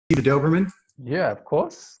the Doberman? Yeah, of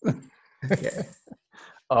course. Okay.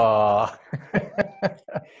 Uh,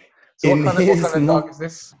 so In what his kind of dog is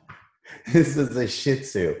this? This is a Shih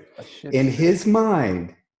Tzu. A Shih In Tzu. his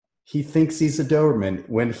mind, he thinks he's a Doberman.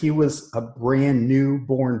 When he was a brand new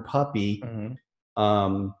born puppy,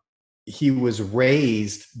 he was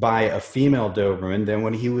raised by a female Doberman. Then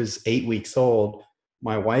when he was 8 weeks old,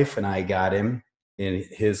 my wife and I got him, and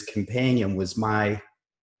his companion was my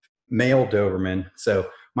male Doberman. So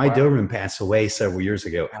my Wow. Doberman passed away several years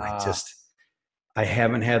ago, and I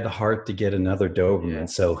haven't had the heart to get another Doberman. Yeah,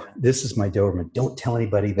 So this is my Doberman. Don't tell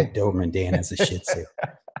anybody that Doberman Dan has a Shih Tzu.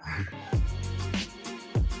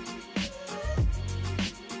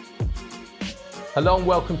 Hello and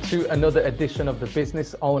welcome to another edition of the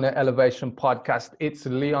Business Owner Elevation Podcast. It's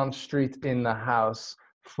Leon Streete in the house,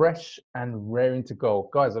 fresh and raring to go.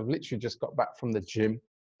 Guys, I've literally just got back from the gym.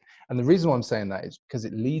 And the reason why I'm saying that is because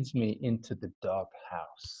it leads me into the dog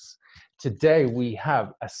house. Today, we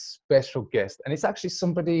have a special guest, and it's actually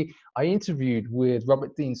somebody I interviewed with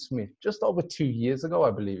Robert Dean Smith just over 2 years ago,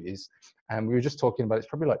 I believe it is. And we were just talking about it's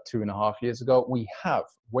probably like 2.5 years ago. We have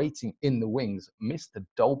waiting in the wings, Mr.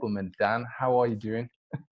 Doberman Dan. How are you doing?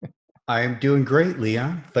 I am doing great,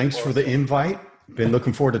 Leon. Thanks for the invite. Been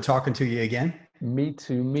looking forward to talking to you again. Me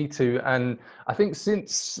too. And I think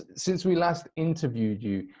since we last interviewed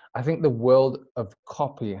you, I think the world of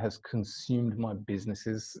copy has consumed my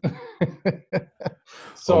businesses.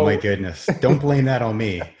 Oh my goodness. Don't blame that on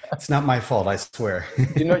me. It's not my fault, I swear.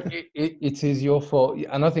 You know, it is your fault.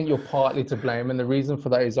 And I think you're partly to blame. And the reason for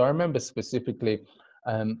that is I remember specifically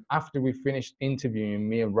after we finished interviewing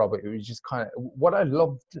me and Robert, it was just kind of what I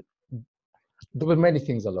loved. There were many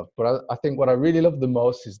things I loved, but I think what I really loved the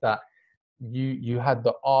most is that you had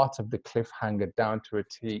the art of the cliffhanger down to a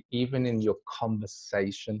T, even in your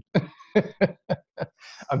conversation.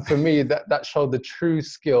 And for me, that showed the true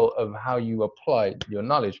skill of how you applied your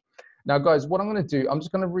knowledge. Now, guys, what I'm going to do, I'm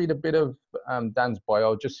just going to read a bit of Dan's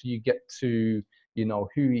bio, just so you get to,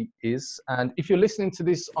 who he is. And if you're listening to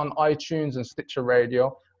this on iTunes and Stitcher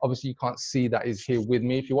Radio, obviously you can't see that he's here with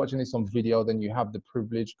me. If you're watching this on video, then you have the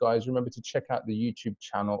privilege. Guys, remember to check out the YouTube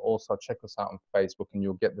channel. Also, check us out on Facebook, and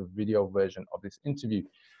you'll get the video version of this interview.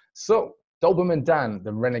 So, Doberman Dan,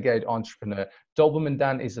 the renegade entrepreneur. Doberman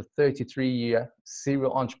Dan is a 33-year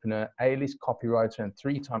serial entrepreneur, A-list copywriter, and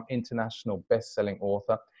 3-time international best-selling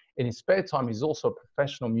author. In his spare time, he's also a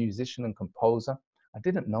professional musician and composer. I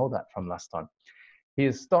didn't know that from last time. He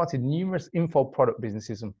has started numerous info product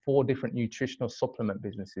businesses and 4 different nutritional supplement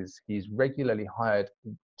businesses. He's regularly hired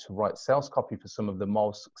to write sales copy for some of the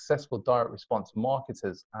most successful direct response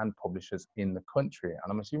marketers and publishers in the country. And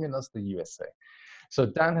I'm assuming that's the USA. So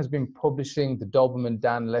Dan has been publishing the Doberman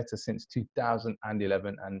Dan letter since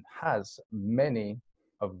 2011 and has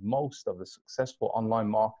most of the successful online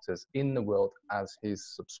marketers in the world as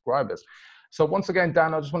his subscribers. So once again,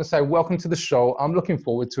 Dan, I just want to say welcome to the show. I'm looking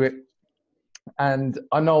forward to it. And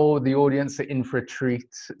I know the audience are in for a treat.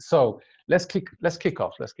 So let's kick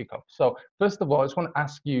off. So first of all, I just want to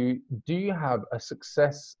ask you, do you have a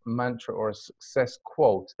success mantra or a success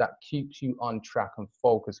quote that keeps you on track and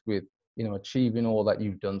focused with, achieving all that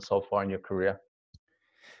you've done so far in your career?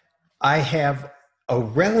 I have a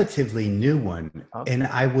relatively new one, and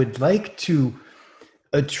I would like to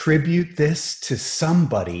attribute this to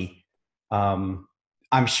somebody.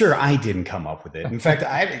 I'm sure I didn't come up with it. In fact,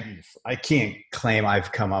 I can't claim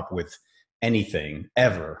I've come up with anything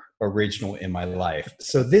ever original in my life.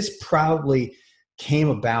 So this probably came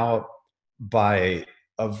about by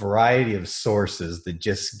a variety of sources that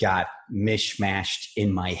just got mishmashed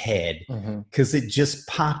in my head because it just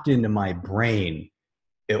popped into my brain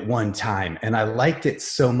at one time. And I liked it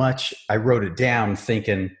so much, I wrote it down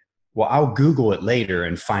thinking, well, I'll Google it later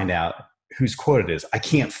and find out whose quote it is. I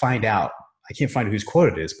can't find whose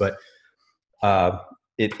quote it is, but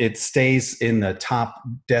it stays in the top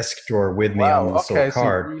desk drawer with me on this little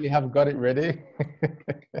card. So you really have got it ready.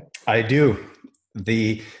 I do.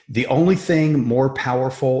 The only thing more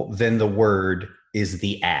powerful than the word is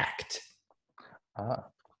the act.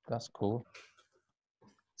 That's cool.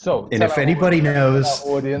 So, and if anybody knows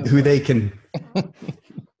who they can,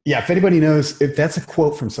 if anybody knows if that's a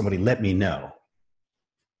quote from somebody, let me know.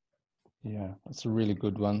 Yeah, that's a really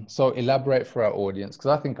good one. So elaborate for our audience,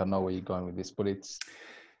 because I think I know where you're going with this, but it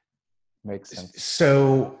makes sense.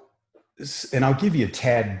 So, and I'll give you a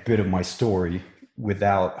tad bit of my story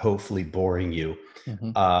without hopefully boring you.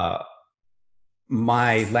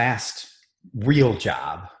 My last real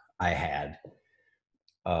job I had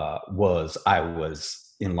was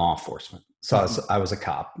in law enforcement. So I was a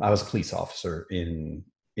cop. I was a police officer in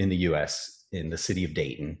the U.S. in the city of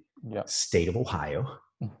Dayton, state of Ohio.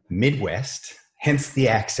 Midwest, hence the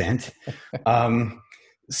accent.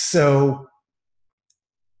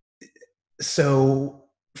 So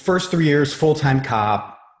first 3 years, full-time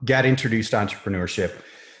cop, got introduced to entrepreneurship.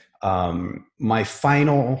 My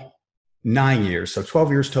final 9 years, so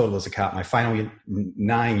 12 years total as a cop, my final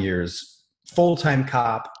 9 years, full-time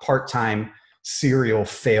cop, part-time serial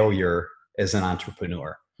failure as an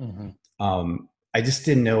entrepreneur. I just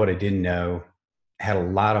didn't know what I didn't know. Had a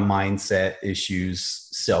lot of mindset issues,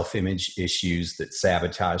 self-image issues that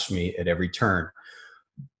sabotaged me at every turn.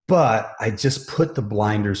 But I just put the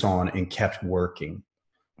blinders on and kept working.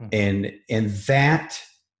 And that,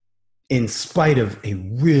 in spite of a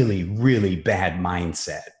really, really bad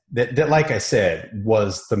mindset, that like I said,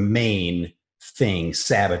 was the main thing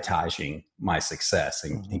sabotaging my success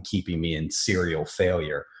and keeping me in serial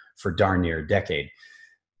failure for darn near a decade.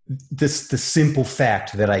 The simple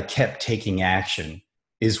fact that I kept taking action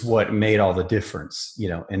is what made all the difference,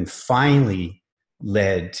 and finally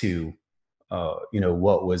led to,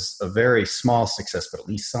 what was a very small success, but at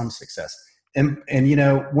least some success. And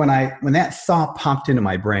when that thought popped into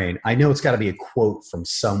my brain, I know it's got to be a quote from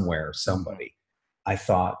somewhere, somebody. I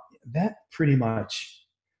thought that pretty much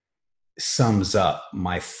sums up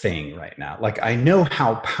my thing right now. Like, I know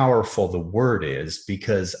how powerful the word is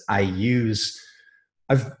because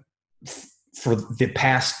for the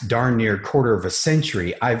past darn near quarter of a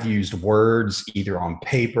century, I've used words either on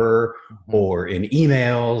paper or in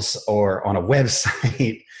emails or on a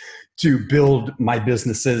website to build my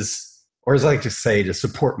businesses, or as I like to say, to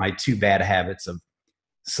support my 2 bad habits of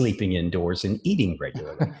sleeping indoors and eating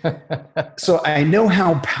regularly. So I know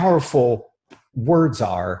how powerful words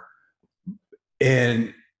are.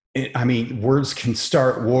 And I mean, words can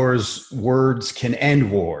start wars, words can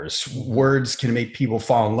end wars, words can make people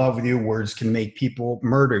fall in love with you, words can make people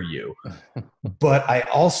murder you. But I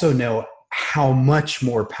also know how much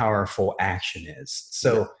more powerful action is.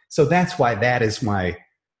 So that's why that is my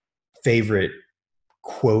favorite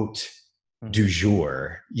quote du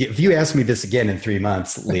jour. If you ask me this again in 3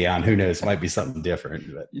 months, Leon, who knows, it might be something different.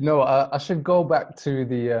 But. I should go back to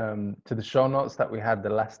the show notes that we had the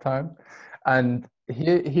last time. And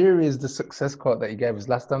here is the success quote that you gave us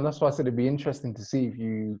last time. That's why I said it'd be interesting to see if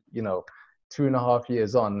you 2.5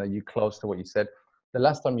 years on, are you close to what you said? The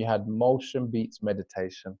last time you had motion beats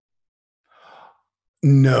meditation.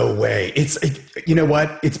 No way. You know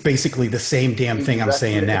what? It's basically the same damn thing I'm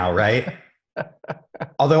saying now, right?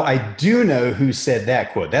 Although I do know who said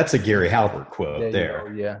that quote. That's a Gary Halbert quote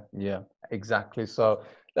there. Yeah, exactly. So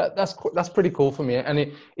that's pretty cool for me.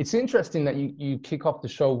 And it's interesting that you kick off the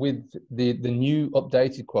show with the new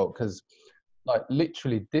updated quote, because like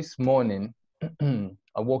literally this morning,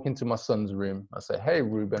 I walk into my son's room. I say, "Hey,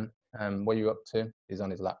 Ruben, what are you up to?" He's on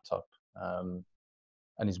his laptop.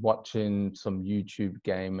 And he's watching some YouTube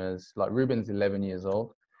gamers. Like, Ruben's 11 years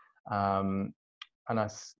old. And I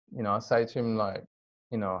say to him, like,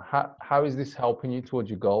 how is this helping you towards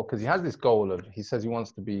your goal? Because he has this goal he says he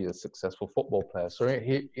wants to be a successful football player. So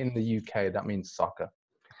in the UK, that means soccer.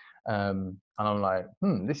 And I'm like,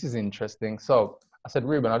 this is interesting. So I said,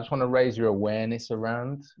 Ruben, I just want to raise your awareness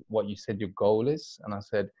around what you said your goal is. And I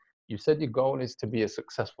said, you said your goal is to be a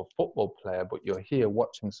successful football player, but you're here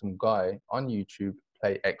watching some guy on YouTube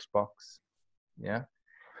play Xbox. Yeah.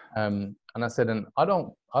 And I said, and I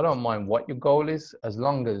don't mind what your goal is, as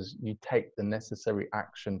long as you take the necessary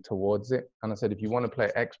action towards it. And I said, if you want to play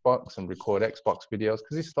Xbox and record Xbox videos,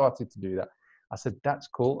 because he started to do that, I said, that's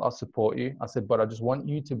cool, I'll support you. I said, but I just want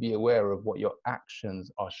you to be aware of what your actions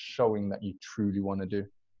are showing that you truly want to do.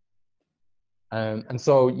 And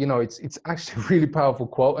so, it's actually a really powerful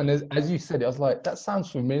quote. And as you said it, I was like, that sounds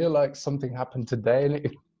familiar, like something happened today.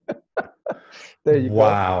 And there you go.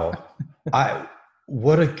 Wow.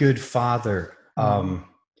 What a good father.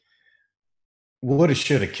 Woulda,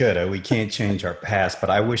 shoulda, coulda. We can't change our past, but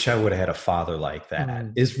I wish I would have had a father like that.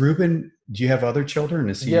 Is Ruben, do you have other children?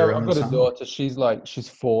 Is he your I've own got son? a daughter. She's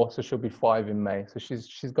 4, so she'll be 5 in May. So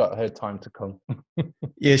she's got her time to come.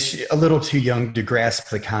 Yeah, she's a little too young to grasp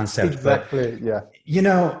the concept. Exactly, but,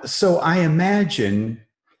 yeah. So I imagine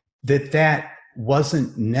that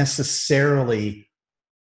wasn't necessarily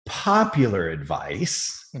popular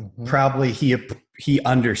advice. Probably he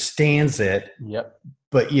understands it. Yep.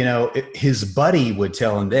 But his buddy would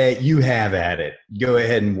tell him that you have at it. Go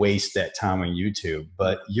ahead and waste that time on YouTube.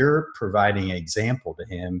 But you're providing an example to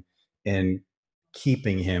him and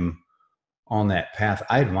keeping him on that path.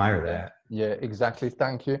 I admire that. Yeah, exactly.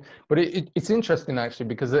 Thank you. But it's interesting actually,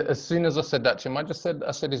 because as soon as I said that to him, I said,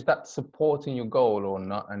 is that supporting your goal or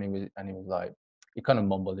not? And he was like, he kind of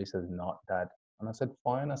mumbled. He says, not, Dad. And I said,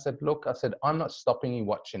 fine. I said, look, I said, I'm not stopping you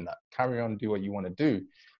watching that. Carry on, do what you want to do.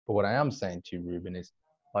 But what I am saying to you, Ruben, is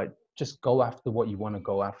like, just go after what you want to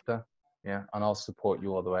go after. Yeah. And I'll support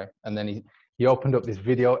you all the way. And then he opened up this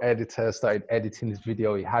video editor, started editing this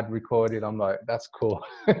video he had recorded. I'm like, that's cool.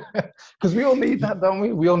 Because we all need that, don't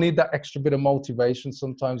we? We all need that extra bit of motivation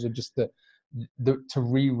sometimes, or just to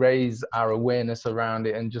re-raise our awareness around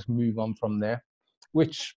it and just move on from there,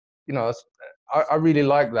 which, you know, I really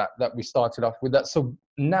like that we started off with that. So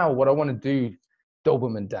now what I want to do,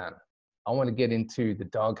 Doberman Dan, I want to get into the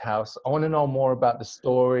doghouse. I want to know more about the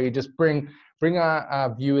story. Just bring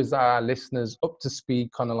our viewers, our listeners up to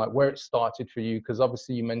speed, kind of like where it started for you. Because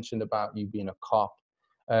obviously you mentioned about you being a cop.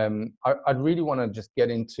 I'd really want to just get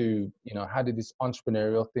into, you know, how did this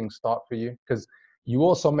entrepreneurial thing start for you? Because you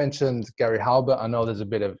also mentioned Gary Halbert. I know there's a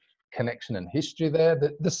bit of connection and history there.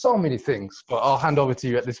 There's so many things, but I'll hand over to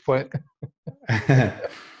you at this point.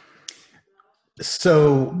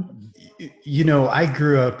 So, you know, I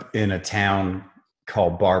grew up in a town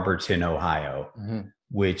called Barberton, Ohio,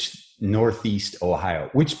 which Northeast Ohio,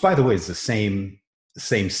 which by the way is the same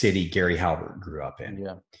city Gary Halbert grew up in.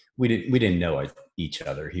 Yeah. We didn't know each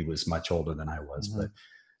other. He was much older than I was, but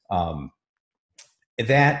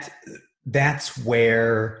that's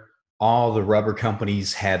where all the rubber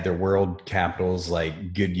companies had their world capitals,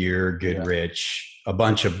 like Goodyear, Goodrich, a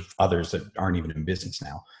bunch of others that aren't even in business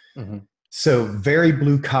now. So very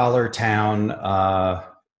blue collar town,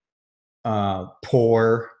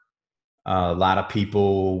 poor. A lot of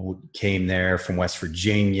people came there from West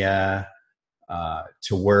Virginia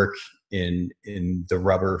to work in the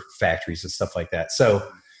rubber factories and stuff like that. So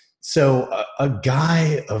a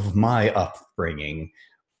guy of my upbringing,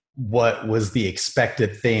 what was the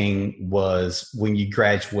expected thing was when you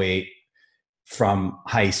graduate from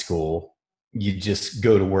high school, you just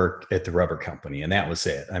go to work at the rubber company, and that was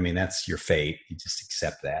it. I mean, that's your fate. You just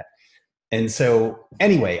accept that. And so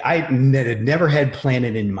anyway, I had never had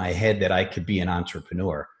planted in my head that I could be an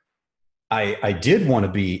entrepreneur. I did want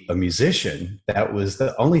to be a musician. That was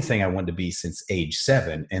the only thing I wanted to be since age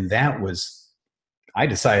 7. And that was, I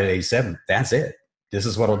decided at age 7, that's it. This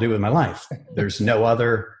is what I'll do with my life. There's no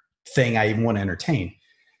other thing I even want to entertain.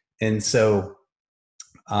 And so,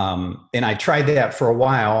 and I tried that for a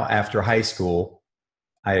while after high school.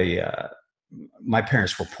 My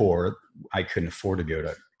parents were poor. I couldn't afford to go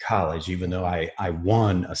to college, even though I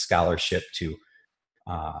won a scholarship to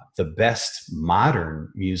the best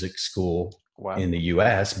modern music school in the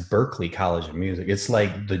U.S., Berklee College of Music. It's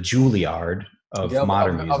like the Juilliard of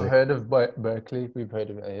modern music. I've heard of Berklee. We've heard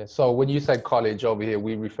of it here. So when you say college over here,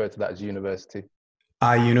 we refer to that as university.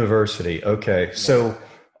 University. Okay. So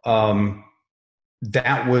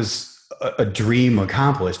that was a dream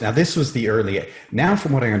accomplished. Now, this was now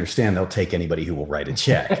from what I understand, they'll take anybody who will write a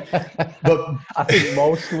check. But I think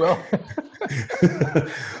most will.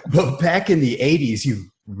 But back in the 80s,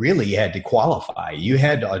 you really had to qualify. You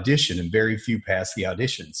had to audition, and very few passed the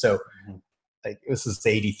audition. So this is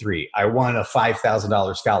 83. I won a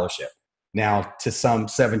 $5,000 scholarship. Now, to some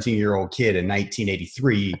 17-year-old kid in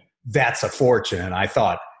 1983, that's a fortune. And I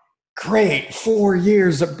thought, great, 4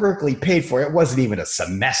 years of Berklee paid for. It wasn't even a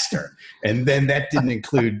semester. And then that didn't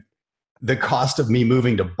include the cost of me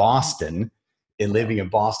moving to Boston and living in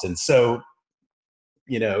Boston. So,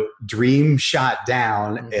 you know, dream shot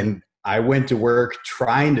down, and I went to work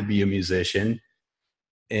trying to be a musician.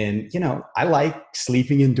 And, you know, I like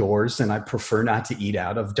sleeping indoors, and I prefer not to eat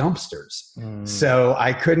out of dumpsters. So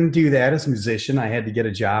I couldn't do that as a musician. I had to get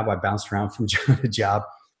a job. I bounced around from job to job.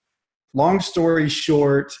 Long story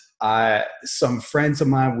short, some friends of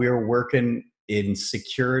mine, we were working in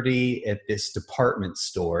security at this department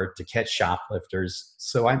store to catch shoplifters.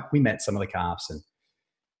 So we met some of the cops,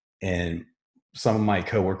 and some of my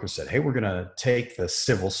coworkers said, hey, we're going to take the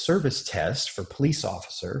civil service test for police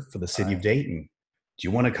officer for the city of Dayton. Do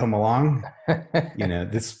you want to come along? You know,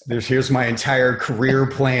 here's my entire career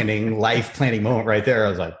planning, life planning moment right there. I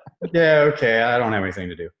was like, yeah, okay, I don't have anything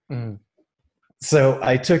to do. So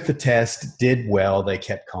I took the test, did well. They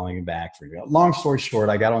kept calling me back for it. Long story short,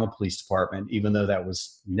 I got on the police department, even though that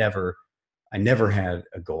was I never had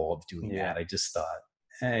a goal of doing that. I just thought,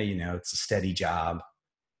 hey, you know, it's a steady job.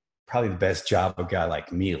 Probably the best job a guy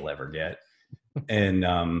like me will ever get. And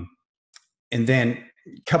then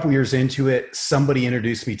a couple years into it, somebody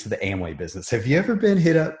introduced me to the Amway business. Have you ever been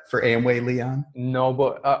hit up for Amway, Leon? No,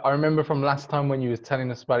 but I remember from last time when you were telling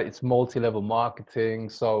us about it, it's multi-level marketing.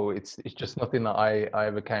 So it's just nothing that I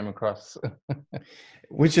ever came across.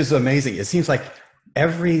 Which is amazing. It seems like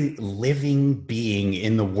every living being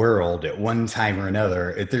in the world at one time or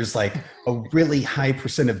another, there's like a really high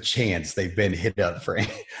percent of chance they've been hit up for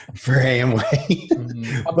Amway. I've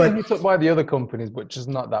been But hit up by the other companies, but just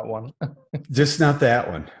not that one. just not that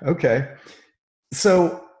one. Okay.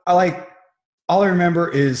 So all I remember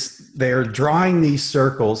is they're drawing these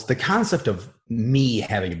circles. The concept of me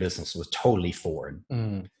having a business was totally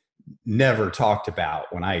foreign. Never talked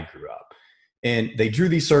about when I grew up. And they drew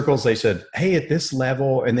these circles. They said, hey, at this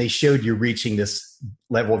level, and they showed you reaching this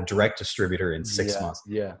level of direct distributor in 6 months.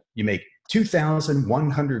 Yeah. You make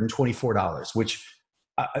 $2,124, which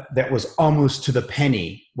that was almost to the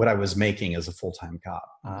penny what I was making as a full-time cop.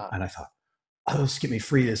 And I thought, oh, this get me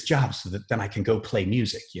free of this job so that then I can go play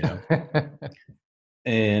music, you know?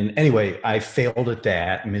 And anyway, I failed at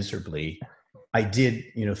that miserably. I did,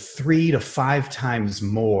 3 to 5 times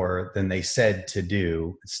more than they said to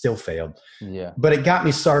do. Still failed. Yeah. But it got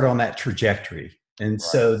me started on that trajectory. And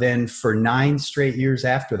so then for 9 straight years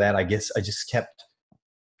after that, I guess I just kept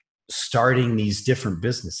starting these different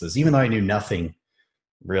businesses, even though I knew nothing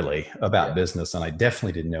really about business, and I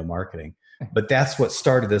definitely didn't know marketing. But that's what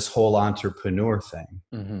started this whole entrepreneur thing.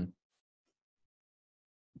 Mm-hmm.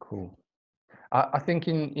 Cool. I think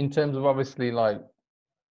in terms of obviously like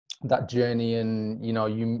that journey and you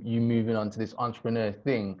moving on to this entrepreneur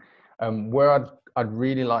thing, where I'd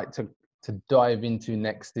really like to dive into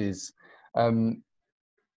next is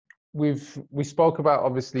we spoke about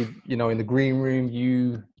obviously in the green room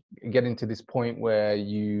you getting to this point where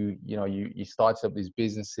you started up these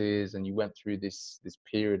businesses and you went through this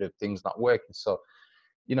period of things not working. So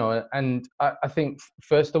and I think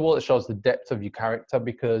first of all it shows the depth of your character,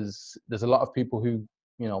 because there's a lot of people who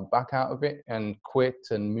back out of it and quit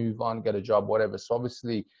and move on, get a job, whatever. So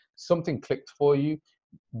obviously something clicked for you.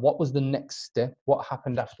 What was the next step? What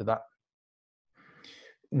happened after that?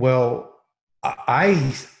 Well,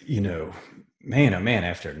 I man, oh man,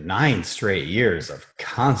 after 9 straight years of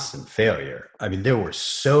constant failure, I mean, there were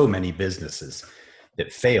so many businesses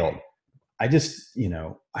that failed. I just,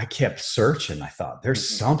 I kept searching. I thought there's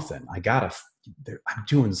something I'm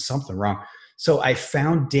doing something wrong. So I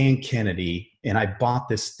found Dan Kennedy and I bought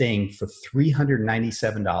this thing for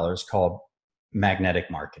 $397 called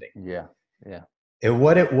Magnetic Marketing. Yeah. Yeah. And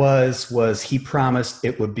what it was he promised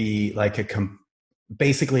it would be like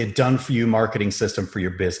basically a done for you marketing system for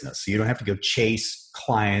your business. So you don't have to go chase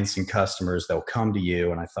clients and customers. They'll come to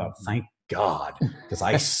you. And I thought, thank God, because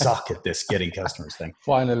I suck at this getting customers thing.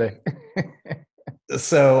 Finally.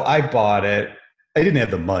 So I bought it. I didn't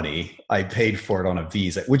have the money. I paid for it on a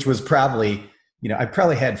Visa, which was probably, I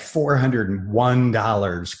probably had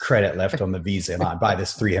 $401 credit left on the Visa, and I buy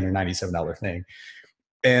this $397 thing.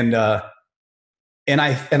 And I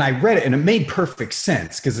read it, and it made perfect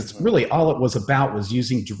sense, because it's really all it was about was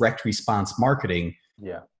using direct response marketing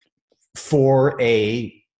for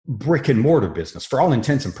a brick and mortar business, for all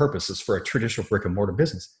intents and purposes, for a traditional brick and mortar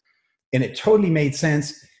business. And it totally made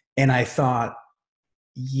sense. And I thought,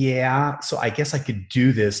 so I guess I could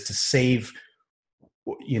do this to save,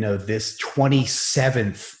 this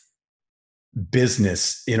 27th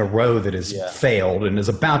business in a row that has failed and is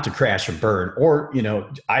about to crash and burn. Or,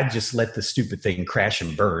 I just let the stupid thing crash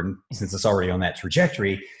and burn since it's already on that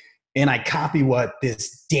trajectory. And I copy what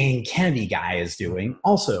this Dan Kennedy guy is doing,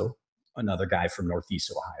 also another guy from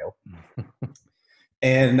Northeast Ohio.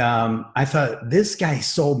 And I thought, this guy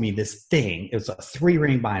sold me this thing. It was a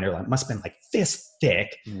 3-ring binder. It must have been like this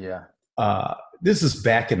thick. Yeah. This is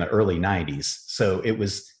back in the early 90s. So it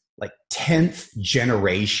was like 10th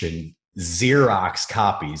generation Xerox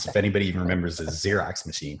copies, if anybody even remembers a Xerox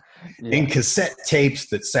machine, and cassette tapes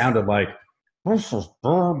that sounded like, this is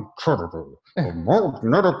incredible.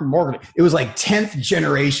 It was like 10th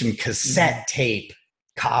generation cassette tape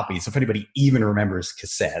copies, if anybody even remembers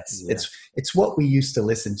cassettes. It's what we used to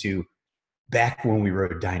listen to back when we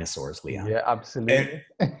rode dinosaurs, Leon. Yeah, absolutely.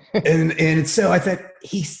 And so I thought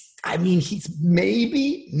he's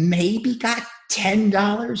maybe got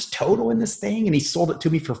 $10 total in this thing, and he sold it to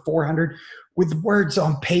me for $400 with words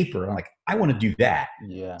on paper. I'm like, I want to do that.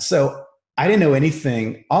 Yeah. So I didn't know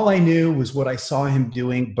anything. All I knew was what I saw him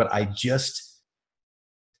doing, but I just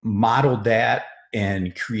modeled that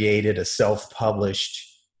and created a self-published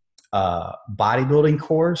bodybuilding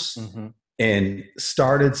course and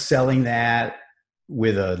started selling that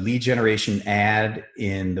with a lead generation ad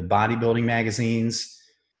in the bodybuilding magazines.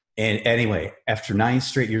 And anyway, after 9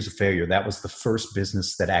 straight years of failure, that was the first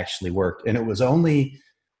business that actually worked. And it was only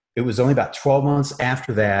about 12 months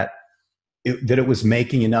after that that it was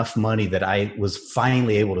making enough money that I was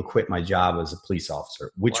finally able to quit my job as a police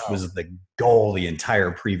officer, which was the goal the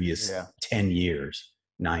entire previous 10 years,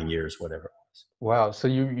 9 years, whatever. Wow. So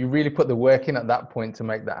you really put the work in at that point to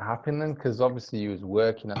make that happen then? Because obviously you was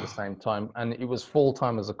working at the same time and it was full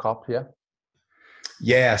time as a cop, yeah?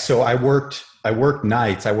 Yeah, so I worked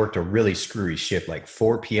nights. I worked a really screwy shift, like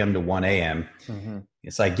 4 p.m. to 1 a.m. Mm-hmm.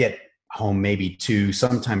 So I get home maybe 2,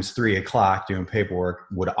 sometimes 3 o'clock doing paperwork,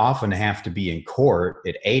 would often have to be in court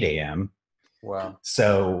at 8 a.m. Wow.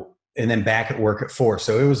 So, and then back at work at 4.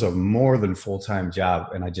 So it was a more than full-time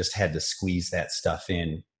job. And I just had to squeeze that stuff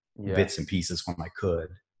in Yeah. bits and pieces when I could.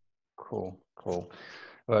 Cool. Cool.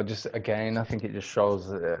 Well, just again, I think it just shows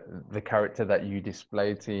the character that you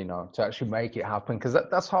displayed to actually make it happen. Because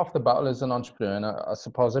that's half the battle as an entrepreneur. And I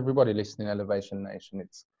suppose everybody listening, Elevation Nation,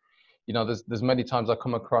 it's, there's many times I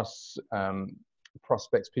come across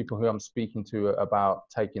prospects, people who I'm speaking to about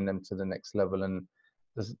taking them to the next level. And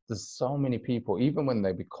there's so many people, even when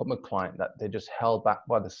they become a client, that they're just held back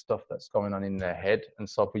by the stuff that's going on in their head. And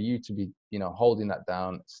so for you to be, holding that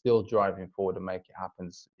down, still driving forward and make it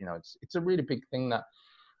happen, it's a really big thing that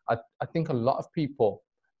I think a lot of people,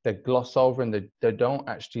 they gloss over and they don't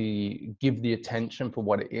actually give the attention for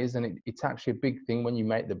what it is. And it's actually a big thing when you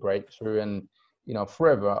make the breakthrough. And,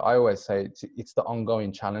 forever, I always say it's the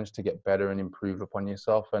ongoing challenge to get better and improve upon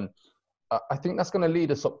yourself. And I think that's going to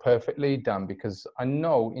lead us up perfectly, Dan, because I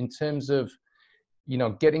know in terms of,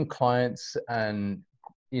 getting clients and,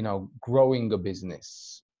 growing a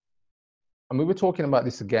business. And we were talking about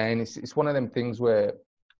this again. It's one of them things where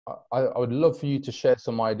I would love for you to share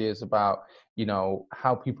some ideas about,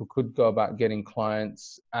 how people could go about getting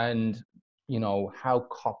clients and, how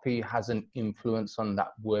copy has an influence on that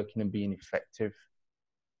working and being effective.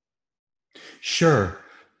 Sure.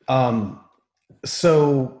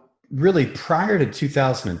 So really prior to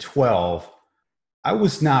 2012, I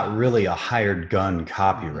was not really a hired gun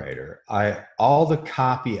copywriter. All the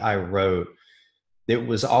copy I wrote, it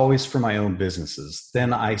was always for my own businesses.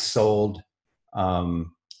 Then I sold,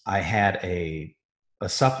 I had a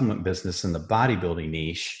supplement business in the bodybuilding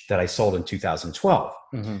niche that I sold in 2012.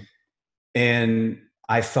 Mm-hmm. And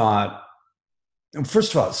I thought,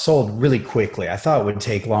 first of all, it sold really quickly. I thought it would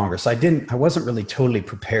take longer. So I wasn't really totally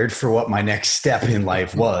prepared for what my next step in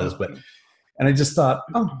life was, and I just thought,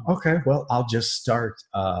 oh, okay, well, I'll just start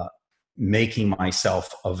making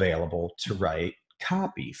myself available to write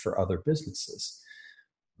copy for other businesses.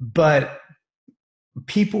 But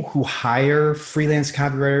people who hire freelance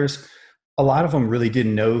copywriters, a lot of them really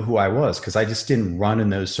didn't know who I was because I just didn't run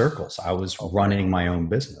in those circles. I was running my own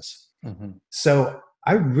business. Mm-hmm. So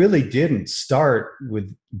I really didn't start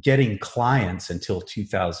with getting clients until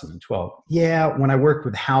 2012. Yeah, when I worked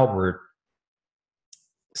with Halbert,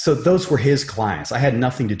 so those were his clients. I had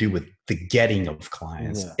nothing to do with the getting of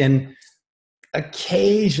clients. Yeah. And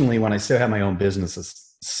occasionally when I still had my own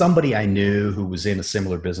businesses, somebody I knew who was in a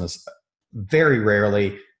similar business, very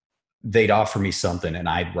rarely they'd offer me something and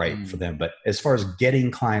I'd write for them. But as far as getting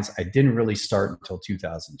clients, I didn't really start until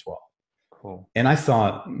 2012. Cool. And I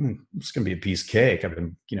thought, it's going to be a piece of cake. I've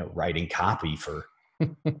been, writing copy for,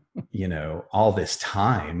 all this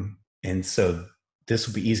time. And so this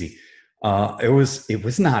will be easy. It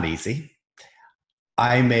was not easy.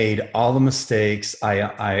 I made all the mistakes.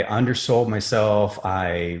 I undersold myself.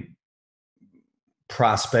 I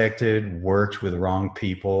prospected, worked with wrong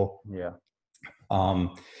people. Yeah.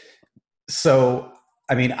 So,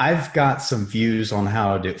 I mean, I've got some views on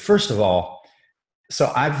how to do it. First of all,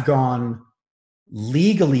 so I've gone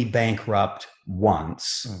legally bankrupt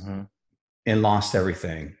once and lost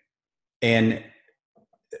everything. And,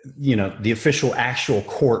 the official actual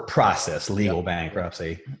court process, legal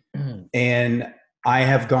bankruptcy. And I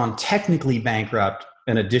have gone technically bankrupt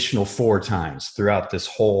an additional 4 times throughout this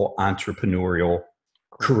whole entrepreneurial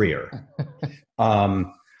career. And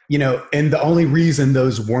the only reason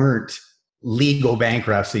those weren't legal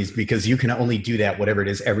bankruptcies because you can only do that, whatever it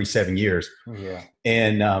is, every 7 years. Yeah.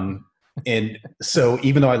 And so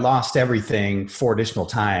even though I lost everything 4 additional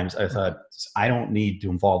times, I thought I don't need to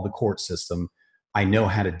involve the court system. I know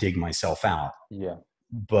how to dig myself out. Yeah.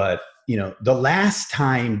 But, the last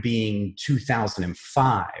time being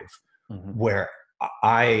 2005, where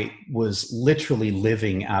I was literally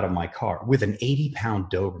living out of my car with an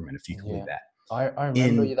 80-pound Doberman, if you can believe that. I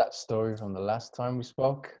remember that story from the last time we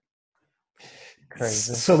spoke.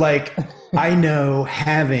 Crazy. So I know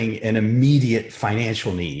having an immediate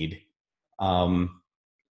financial need.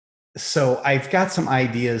 So I've got some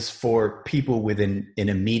ideas for people with an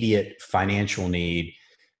immediate financial need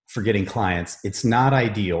for getting clients. It's not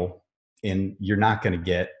ideal, and you're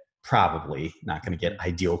probably not going to get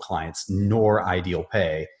ideal clients nor ideal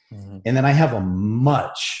pay. And then I have a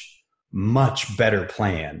much, much better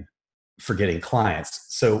plan for getting clients.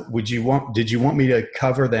 So did you want me to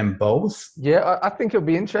cover them both? Yeah, I think it'll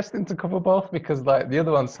be interesting to cover both, because like the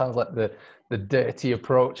other one sounds like the dirty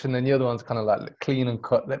approach, and then the other one's kind of like clean and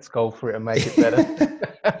cut. Let's go for it and make it better.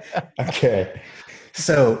 Okay.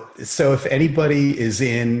 So if anybody is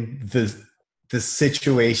in the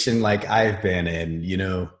situation like I've been in,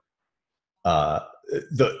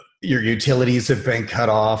 your utilities have been cut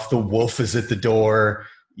off, the wolf is at the door,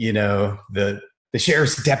 the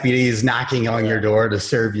sheriff's deputy is knocking on your door to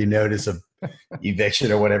serve you notice of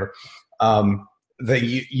eviction or whatever, that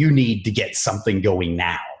you need to get something going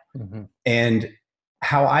now. Mm-hmm. And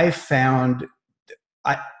how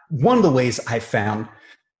one of the ways I found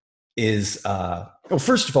is, well,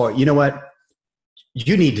 first of all, you know what?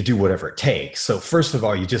 You need to do whatever it takes. So first of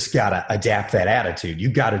all, you just got to adapt that attitude. You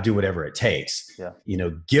got to do whatever it takes. Yeah.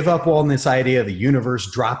 Give up on this idea of the universe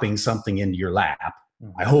dropping something into your lap.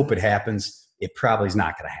 Mm-hmm. I hope it happens. It probably is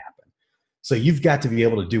not going to happen. So you've got to be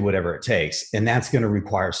able to do whatever it takes. And that's going to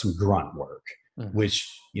require some grunt work, mm-hmm. which,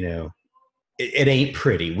 it ain't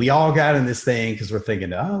pretty. We all got in this thing because we're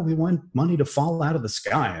thinking, oh, we want money to fall out of the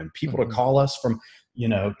sky and people mm-hmm. to call us from,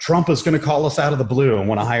 Trump is going to call us out of the blue and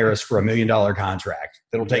want to hire us for $1 million contract.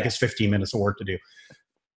 That'll take us 15 minutes of work to do.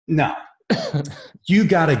 No, you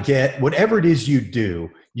got to get whatever it is you do.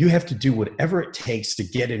 You have to do whatever it takes to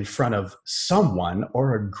get in front of someone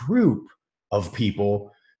or a group of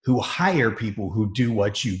people who hire people who do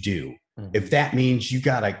what you do. Mm-hmm. If that means you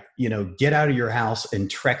got to, get out of your house and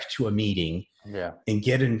trek to a meeting and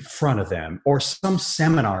get in front of them, or some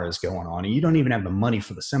seminar is going on and you don't even have the money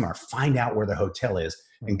for the seminar, find out where the hotel is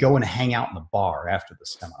and go and hang out in the bar after the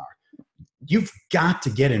seminar. You've got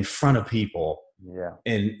to get in front of people. Yeah.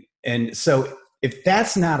 And so if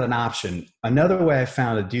that's not an option, another way I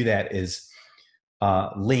found to do that is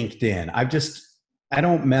LinkedIn. I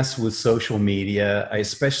don't mess with social media. I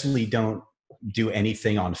especially don't do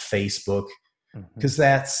anything on Facebook, because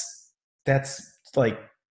that's like,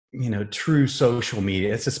 true social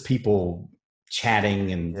media. It's just people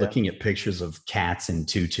chatting and looking at pictures of cats in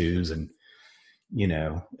tutus and,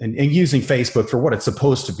 and using Facebook for what it's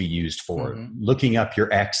supposed to be used for, looking up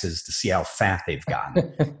your exes to see how fat they've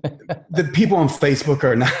gotten. The people on Facebook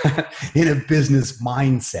are not in a business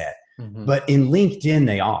mindset, but in LinkedIn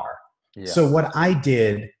they are. Yeah. So what I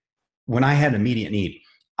did when I had immediate need,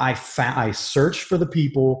 I searched for the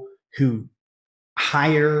people who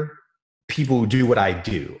hire people who do what I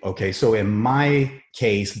do. Okay. So in my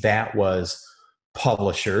case, that was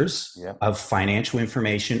publishers of financial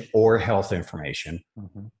information or health information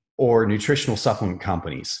or nutritional supplement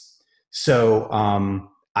companies. So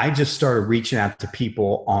I just started reaching out to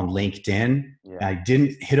people on LinkedIn. I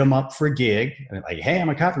didn't hit them up for a gig. Like, hey, I'm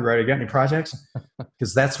a copywriter. Got any projects?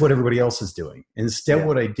 Because that's what everybody else is doing. Instead,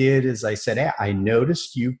 what I did is I said, hey, I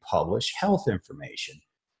noticed you publish health information.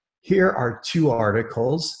 Here are 2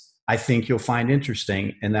 articles I think you'll find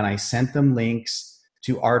interesting. And then I sent them links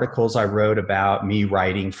to articles I wrote about me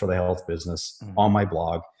writing for the health business on my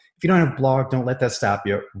blog. If you don't have a blog, don't let that stop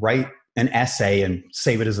you. Write an essay and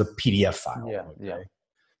save it as a PDF file. Okay?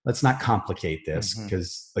 Let's not complicate this,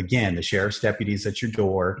 because again, the sheriff's deputy's at your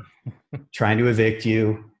door trying to evict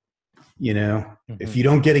you. If you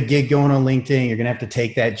don't get a gig going on LinkedIn, you're going to have to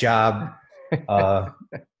take that job.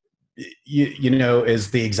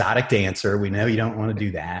 Is the exotic dancer. We know you don't want to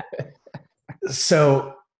do that.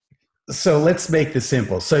 So let's make this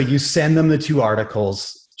simple. So you send them the 2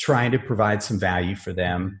 articles, trying to provide some value for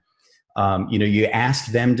them. You ask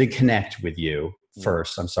them to connect with you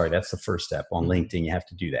first. I'm sorry, that's the first step on LinkedIn. You have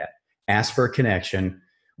to do that. Ask for a connection.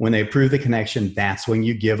 When they approve the connection, that's when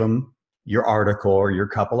you give them your article or your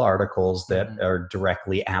couple articles that are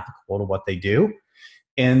directly applicable to what they do.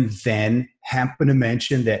 And then happen to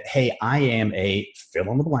mention that, hey, I am a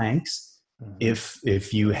fill in the blanks.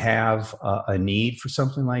 If you have a need for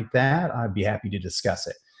something like that, I'd be happy to discuss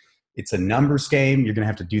it. It's a numbers game. You're going to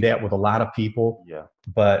have to do that with a lot of people. Yeah.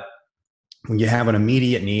 But when you have an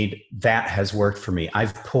immediate need, that has worked for me.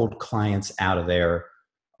 I've pulled clients out of there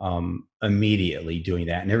immediately doing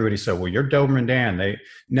that. And everybody said, well, you're Doberman Dan.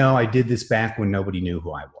 No, I did this back when nobody knew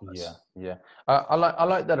who I was. Yeah. I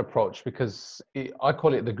like that approach, because I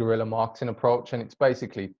call it the guerrilla marketing approach, and it's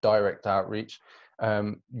basically direct outreach.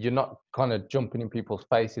 You're not kind of jumping in people's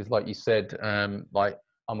faces, like you said, like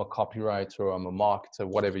I'm a copywriter or I'm a marketer,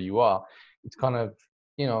 whatever you are. It's kind of,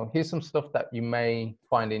 here's some stuff that you may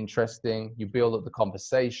find interesting. You build up the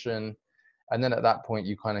conversation, and then at that point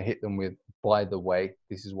you kind of hit them with, by the way,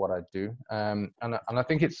 this is what I do. And I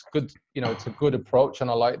think it's good, it's a good approach, and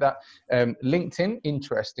I like that. LinkedIn,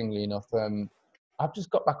 interestingly enough, I've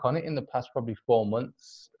just got back on it in the past probably 4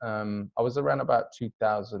 months. I was around about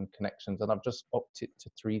 2,000 connections, and I've just upped it to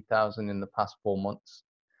 3,000 in the past 4 months.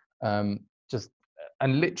 Just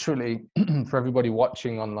and literally for everybody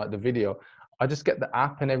watching on like the video, I just get the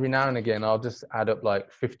app, and every now and again I'll just add up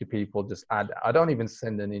like 50 people. Just add. I don't even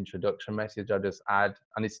send an introduction message. I just add,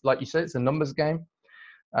 and it's like you said, it's a numbers game.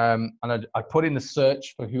 And I put in the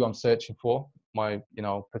search for who I'm searching for, my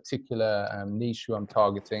particular niche who I'm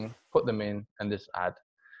targeting, put them in and just add.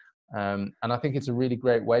 And I think it's a really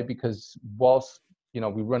great way, because whilst we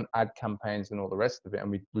run ad campaigns and all the rest of it,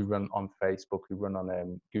 and we run on Facebook, we run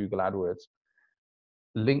on Google AdWords,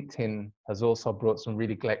 LinkedIn has also brought some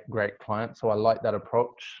really great clients. So I like that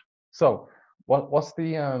approach. So what's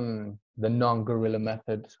the non-guerrilla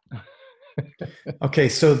method? Okay,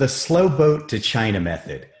 so the slow boat to China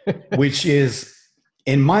method, which is,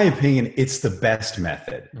 in my opinion, it's the best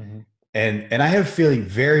method. Mm-hmm. And I have a feeling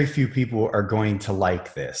very few people are going to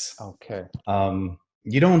like this. Okay.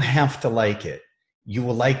 You don't have to like it. You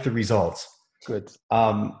will like the results. Good.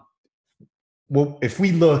 Well, if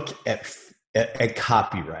we look at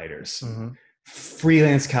copywriters, mm-hmm.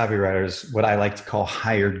 freelance copywriters, what I like to call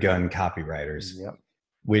hired gun copywriters, yep.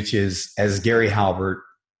 which is, as Gary Halbert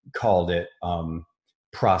called it,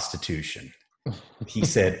 prostitution. He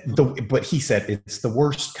said, but he said it's the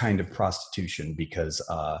worst kind of prostitution, because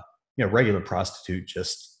regular prostitute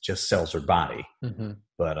just sells her body, mm-hmm.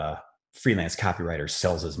 but freelance copywriter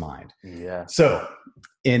sells his mind. Yeah. So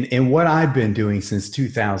in what I've been doing since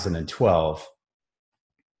 2012,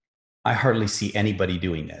 I hardly see anybody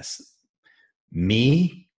doing this.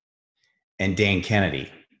 Me and Dan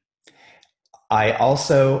Kennedy. I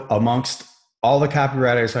also, amongst all the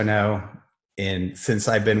copywriters I know, and since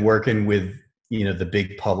I've been working with, the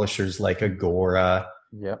big publishers like Agora,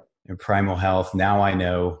 yep. and Primal Health, now I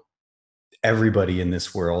know everybody in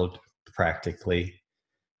this world practically.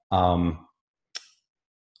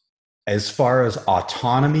 As far as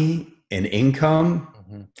autonomy and income,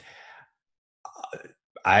 mm-hmm.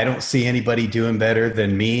 I don't see anybody doing better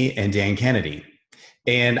than me and Dan Kennedy.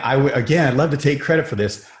 And I'd love to take credit for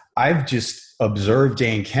this. I've just observed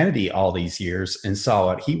Dan Kennedy all these years and saw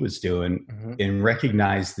what he was doing, mm-hmm. and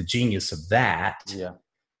recognized the genius of that. Yeah.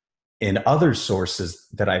 In other sources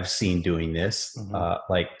that I've seen doing this,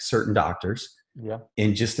 mm-hmm. Like certain doctors, yeah,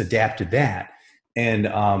 and just adapted that. And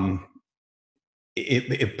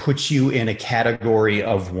it puts you in a category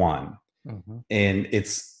of one, mm-hmm. and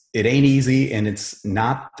it ain't easy, and it's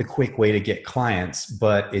not the quick way to get clients,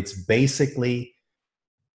 but it's basically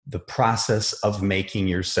the process of making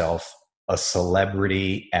yourself a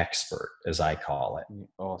celebrity expert, as I call it.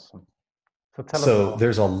 Awesome. So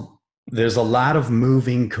there's a lot of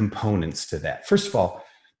moving components to that. First of all,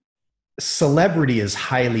 celebrity is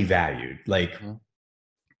highly valued. Like, mm-hmm.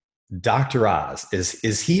 Dr. Oz,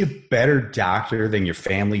 is he a better doctor than your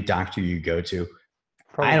family doctor you go to?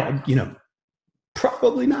 Probably.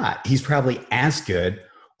 Probably not. He's probably as good,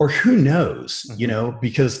 or who knows, mm-hmm.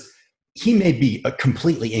 Because he may be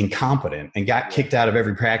completely incompetent and got kicked out of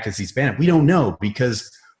every practice he's been in. We don't know,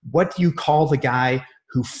 because what do you call the guy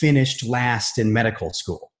who finished last in medical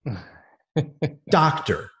school?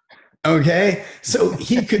 Doctor. Okay. So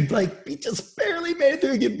he could be just barely made it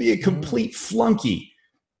through. He could be a complete flunky.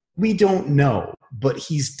 We don't know, but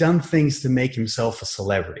he's done things to make himself a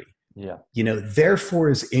celebrity. Yeah. Therefore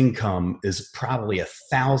his income is probably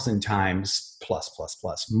 1,000 times plus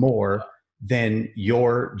more than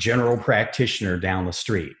your general practitioner down the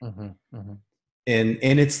street. Mm-hmm, mm-hmm.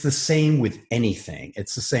 And it's the same with anything.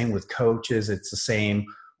 It's the same with coaches. It's the same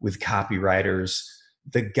with copywriters.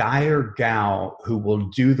 The guy or gal who will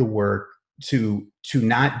do the work to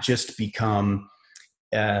not just become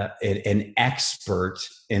an expert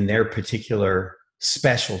in their particular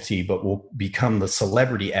specialty, but will become the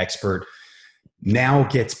celebrity expert, now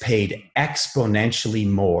gets paid exponentially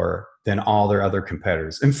more than all their other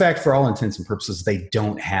competitors. In fact, for all intents and purposes, they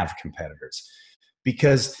don't have competitors,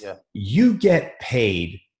 because you get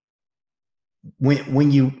paid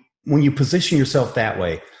when you position yourself that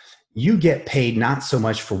way. You get paid not so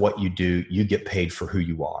much for what you do, you get paid for who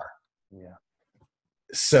you are. Yeah.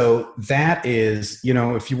 So that is,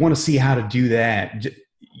 if you want to see how to do that,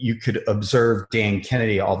 you could observe Dan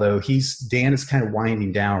Kennedy, although Dan is kind of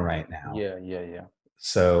winding down right now. Yeah.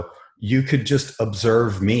 So you could just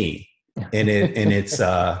observe me, and it's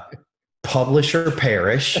publish or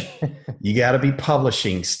perish. You got to be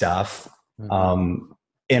publishing stuff. Mm-hmm.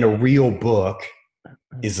 And a real book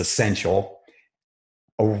is essential.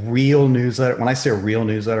 A real newsletter. When I say a real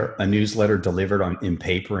newsletter, a newsletter delivered in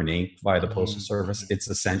paper and ink via the Postal Service, it's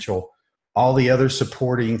essential. All the other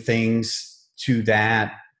supporting things to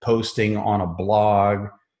that, posting on a blog.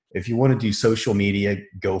 If you want to do social media,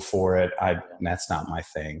 go for it. That's not my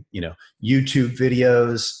thing. YouTube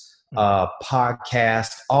videos,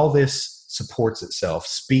 podcast, all this supports itself.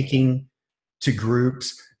 Speaking to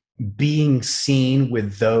groups, being seen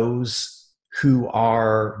with those who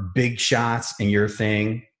are big shots in your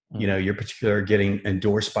thing, you're particular getting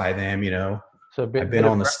endorsed by them, So I've been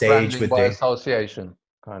on the stage with by Dane. association,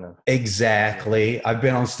 kind of. Exactly. I've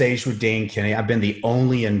been on stage with Dane Kinney. I've been the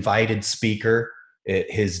only invited speaker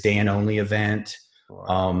at his Dan Only event.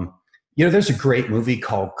 Wow. There's a great movie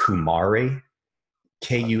called Kumare,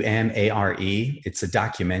 Kumare. It's a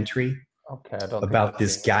documentary about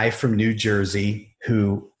this guy from New Jersey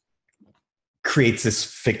who creates this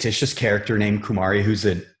fictitious character named Kumare, who's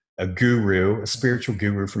a guru, a spiritual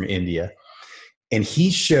guru from India. And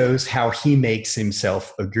he shows how he makes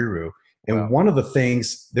himself a guru. And one of the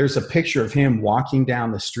things, there's a picture of him walking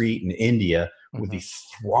down the street in India with the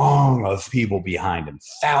throng of people behind him,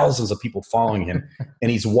 thousands of people following him.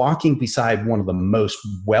 And he's walking beside one of the most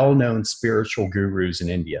well-known spiritual gurus in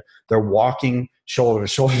India. They're walking shoulder to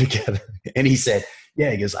shoulder together. And he said,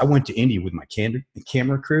 he goes, I went to India with my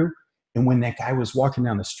camera crew. And when that guy was walking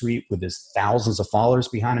down the street with his thousands of followers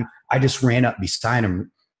behind him, I just ran up beside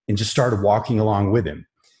him and just started walking along with him.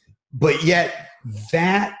 But yet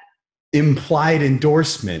that implied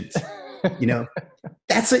endorsement,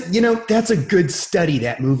 that's a good study,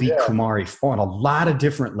 that movie Kumare, on a lot of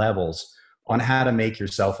different levels on how to make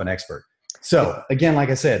yourself an expert. So again, like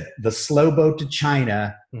I said, the slow boat to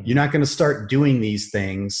China, you're not going to start doing these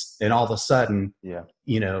things and all of a sudden,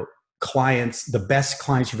 clients, the best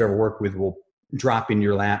clients you've ever worked with will drop in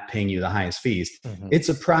your lap paying you the highest fees. It's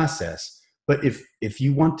a process. But if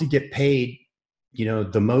you want to get paid,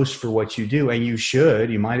 the most for what you do, and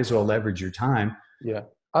you might as well leverage your time. Yeah.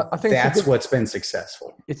 I think that's what's been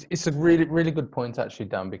successful. It's a really, really good point actually,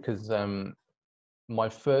 Dan, because my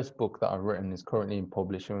first book that I've written is currently in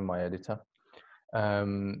publishing with my editor,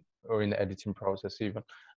 or in the editing process even.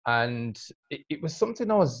 And it was something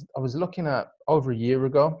I was looking at over a year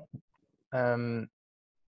ago.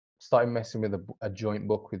 Started messing with a joint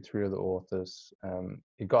book with 3 other authors.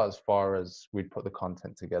 It got as far as we'd put the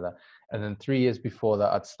content together. And then 3 years before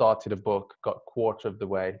that, I'd started a book, got a quarter of the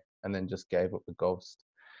way, and then just gave up the ghost.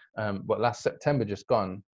 But last September, just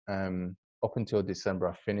gone, up until December,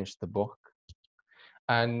 I finished the book.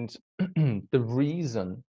 And the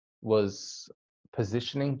reason was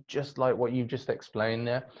positioning, just like what you just explained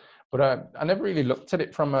there. But I never really looked at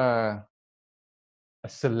it from a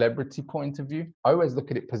celebrity point of view. I always look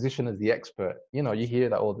at it position as the expert. You hear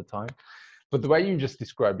that all the time. But the way you just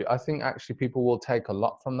described it, I think actually people will take a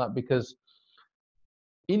lot from that, because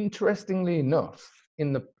interestingly enough,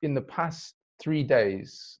 in the past 3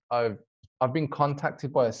 days, I've been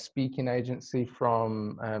contacted by a speaking agency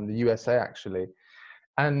from the USA actually.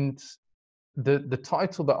 And the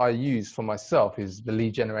title that I use for myself is the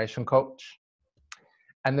lead generation coach.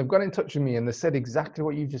 And they've got in touch with me and they said exactly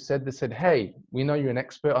what you just said. They said, hey, we know you're an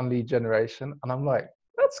expert on lead generation. And I'm like,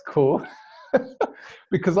 that's cool.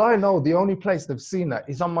 Because I know the only place they've seen that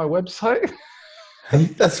is on my website.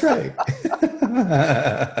 That's right.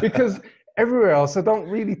 Because everywhere else, I don't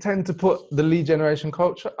really tend to put the lead generation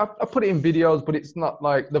coach. I put it in videos, but it's not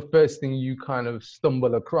like the first thing you kind of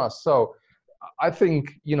stumble across. So I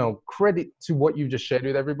think, credit to what you just shared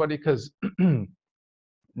with everybody, because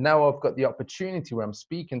now I've got the opportunity where I'm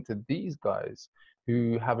speaking to these guys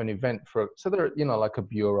who have an event so they're, like a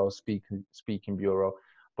bureau, speaking bureau,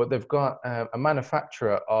 but they've got a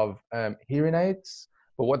manufacturer of hearing aids.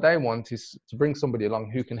 But what they want is to bring somebody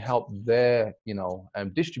along who can help their,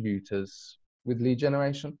 distributors with lead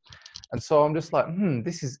generation. And so I'm just like,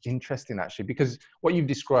 this is interesting actually, because what you've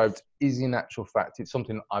described is in actual fact, it's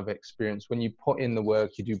something I've experienced. When you put in the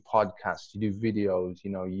work, you do podcasts, you do videos,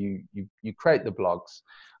 you create the blogs,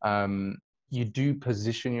 you do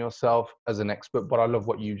position yourself as an expert. But I love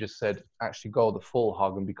what you just said, actually go the full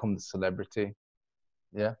hog and become the celebrity.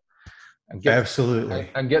 Yeah. And absolutely.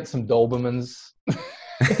 And get some Dobermans.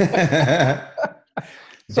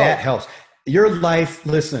 That helps. Your life,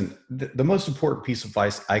 listen, the most important piece of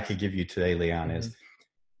advice I could give you today, Leon, is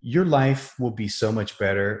your life will be so much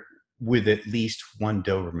better with at least 1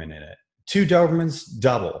 Doberman in it. 2 Dobermans,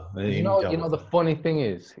 double. The funny thing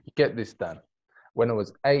is, get this, Dan. When I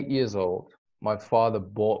was 8 years old, my father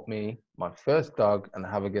bought me my first dog, and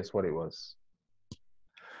have a guess what it was?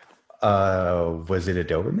 Was it a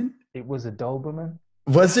Doberman? It was a Doberman.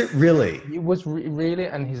 Was it really? It was really,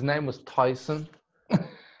 and his name was Tyson.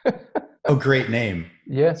 Oh, great name.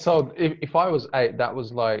 Yeah, so if I was 8, that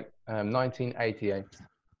was like 1988.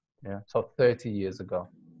 Yeah, so 30 years ago.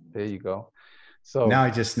 There you go. So now I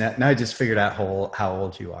just figured out how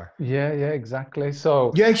old you are. yeah, exactly.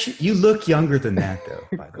 So You look younger than that, though,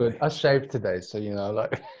 by the good. way. I shaved today, so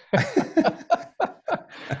like.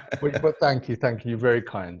 But thank you, You're very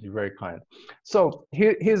kind. You're very kind. So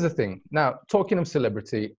here's the thing. Now, talking of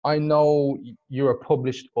celebrity, I know you're a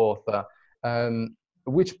published author.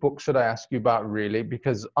 Which book should I ask you about, really?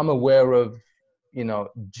 Because I'm aware of,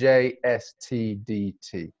 JSTDT.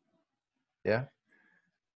 Yeah.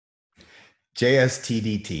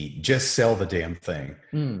 JSTDT, just sell the damn thing.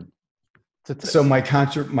 Mm. So my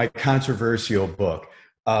controversial book,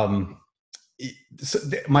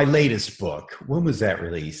 my latest book, when was that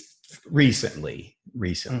released? Recently.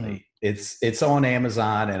 Mm-hmm. It's on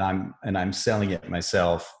Amazon, and I'm selling it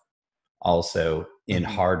myself also in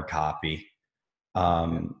hard copy.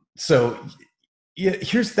 So yeah,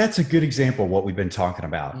 that's a good example of what we've been talking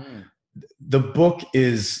about. The book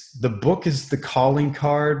is the calling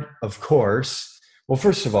card, of course. Well,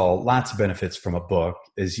 first of all, lots of benefits from a book,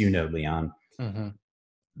 as you know, Leon.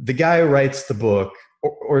 The guy who writes the book,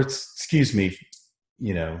 or excuse me,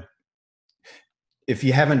 if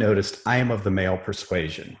you haven't noticed, I am of the male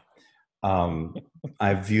persuasion.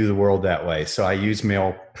 I view the world that way, so I use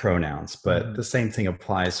male pronouns. But the same thing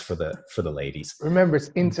applies for the ladies. Remember, it's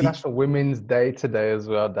International Women's Day today as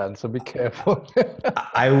well, Dan. So be careful.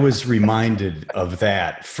 I was reminded of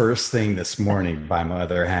that first thing this morning by my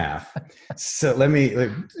other half. So let me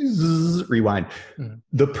rewind.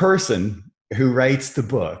 The person who writes the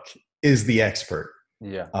book is the expert.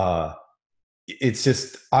 Yeah. It's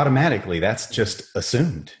just automatically, that's just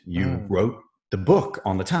assumed. You wrote the book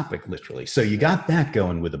on the topic, literally. So you got that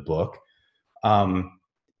going with the book.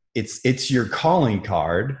 It's your calling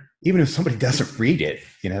card, even if somebody doesn't read it.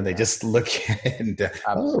 They just look at it and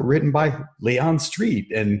written by Leon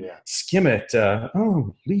Streete, and skim it.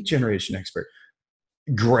 Lead generation expert.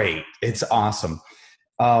 Great. It's awesome.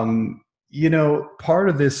 Part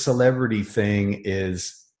of this celebrity thing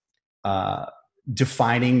is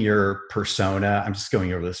defining your persona. I'm just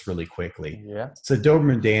going over this really quickly. Yeah. So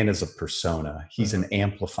Doberman Dan is a persona. He's an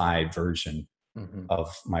amplified version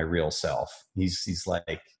of my real self. He's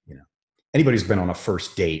like, anybody who's been on a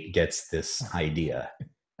first date gets this idea.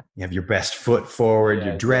 You have your best foot forward,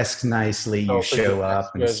 you're dressed nicely, you show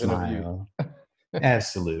up and smile.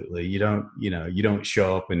 Absolutely. You don't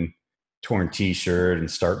show up in torn t-shirt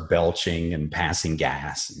and start belching and passing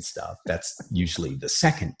gas and stuff. That's usually the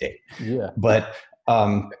second date. Yeah. But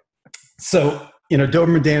so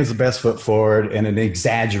Doberman Dan is the best foot forward and an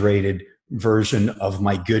exaggerated version of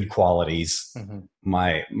my good qualities.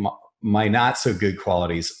 My not so good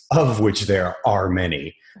qualities, of which there are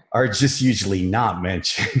many, are just usually not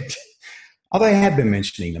mentioned. Although I have been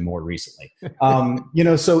mentioning them more recently.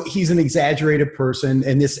 So he's an exaggerated person,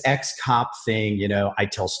 and this ex-cop thing, I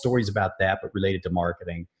tell stories about that, but related to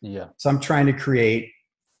marketing. Yeah. So I'm trying to create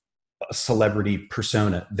a celebrity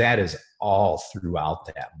persona. That is all throughout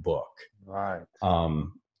that book. Right.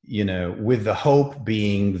 With the hope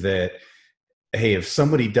being that, hey, if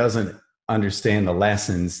somebody doesn't understand the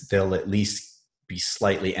lessons, they'll at least be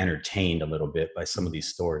slightly entertained a little bit by some of these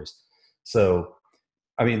stories. So,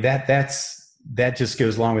 I mean, that just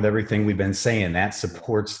goes along with everything we've been saying. That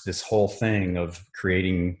supports this whole thing of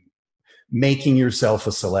making yourself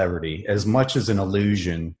a celebrity, as much as an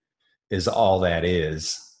illusion is all that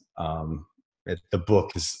is. The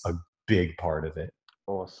book is a big part of it.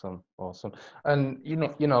 Awesome. And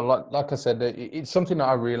like I said, it's something that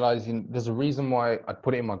I realized. There's a reason why I'd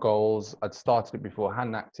put it in my goals. I'd started it before,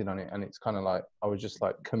 hadn't acted on it, and it's kind of like I was just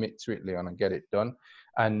like, commit to it, Leon, and get it done.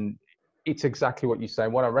 And it's exactly what you say.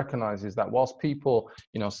 What I recognize is that whilst people,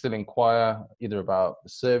 still inquire either about the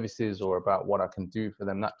services or about what I can do for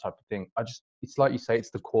them, that type of thing, it's like you say,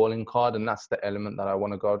 it's the calling card, and that's the element that I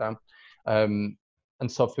want to go down. And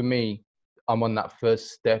so for me, I'm on that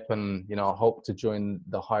first step, and I hope to join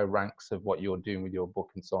the high ranks of what you're doing with your book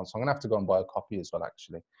and so on. So I'm gonna have to go and buy a copy as well,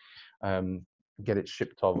 actually. Get it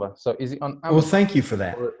shipped over. So is it on Amazon? Well, thank you for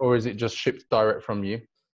that. Or is it just shipped direct from you?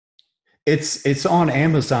 It's on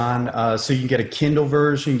Amazon, so you can get a Kindle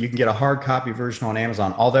version, you can get a hard copy version on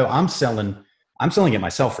Amazon. Although I'm selling it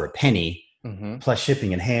myself for a penny, plus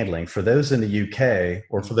shipping and handling. For those in the UK,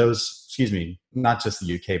 or for those, not just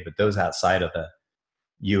the UK, but those outside of the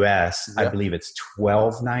US, I believe it's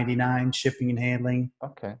 $12.99 shipping and handling.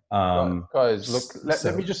 Okay, guys, look.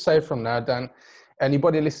 Let me just say from now, Dan.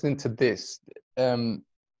 Anybody listening to this,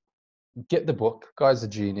 get the book. Guy's a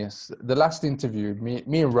genius. The last interview,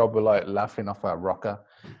 me and Rob were like laughing off our rocker.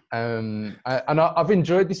 I've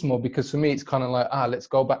enjoyed this more because for me, it's kind of like, let's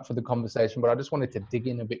go back for the conversation. But I just wanted to dig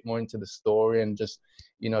in a bit more into the story and just,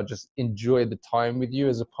 just enjoy the time with you,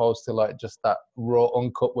 as opposed to like just that raw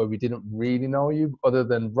uncut where we didn't really know you, other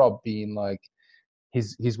than Rob being like,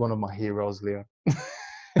 he's one of my heroes, Leo.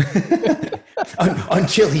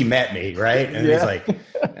 Until he met me, right? And he's like,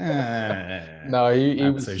 no, he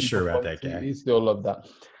not was so sure about that guy. He still loved that.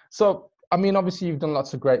 So, I mean, obviously you've done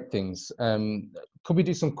lots of great things. Could we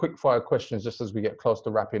do some quick fire questions just as we get close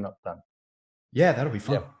to wrapping up, Dan? Yeah, that'll be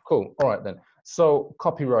fun. Yeah, cool. All right then. So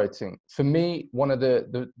copywriting, for me, one of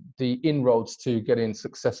the inroads to getting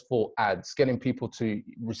successful ads, getting people to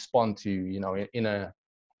respond to you, in a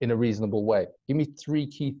reasonable way. Give me 3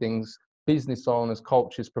 key things business owners,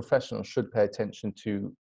 coaches, professionals should pay attention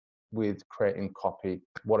to with creating copy,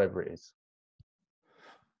 whatever it is.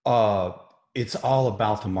 It's all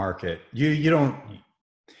about the market. You don't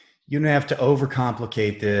have to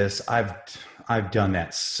overcomplicate this. I've done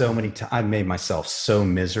that so many times. I've made myself so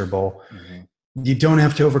miserable. Mm-hmm. You don't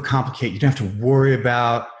have to overcomplicate. You don't have to worry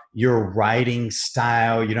about your writing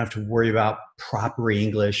style. You don't have to worry about proper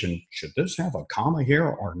English and should this have a comma here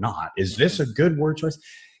or not? Is this a good word choice?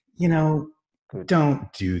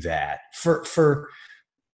 Don't do that. For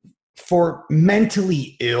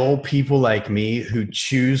mentally ill people like me who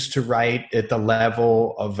choose to write at the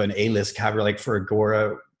level of an A-list cover, like for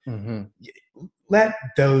Agora, mm-hmm. Let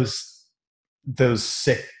those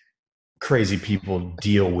sick, crazy people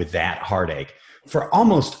deal with that heartache. For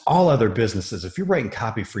almost all other businesses, if you're writing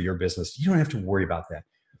copy for your business, you don't have to worry about that.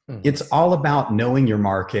 Mm-hmm. It's all about knowing your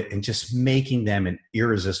market and just making them an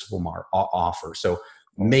irresistible offer. So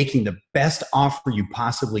making the best offer you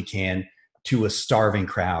possibly can to a starving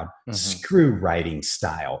crowd. Mm-hmm. Screw writing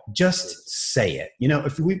style. Just say it.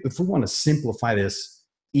 If we want to simplify this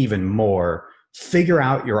even more, figure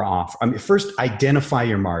out your offer. First identify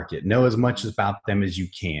your market. Know as much about them as you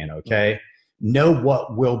can, okay? Mm-hmm. Know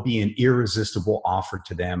what will be an irresistible offer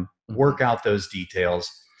to them. Mm-hmm. Work out those details,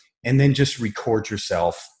 and then just record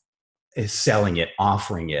yourself as selling it,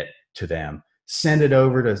 offering it to them. Send it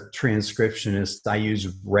over to transcriptionists. I use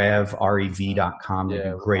rev.com to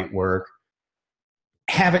do great work.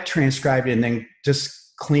 Have it transcribed and then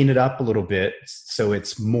just clean it up a little bit so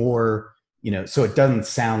it's more, so it doesn't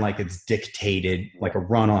sound like it's dictated like a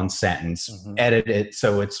run-on sentence. Mm-hmm. Edit it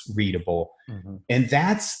so it's readable. Mm-hmm. And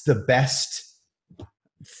that's the best,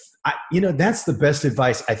 that's the best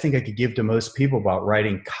advice I think I could give to most people about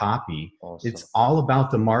writing copy. Awesome. It's all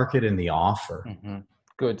about the market and the offer. Mm-hmm.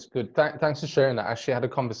 Good. Thanks for sharing that. I actually had a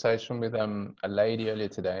conversation with a lady earlier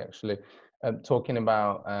today, actually, talking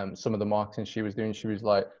about some of the marketing she was doing. She was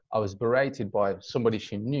like, I was berated by somebody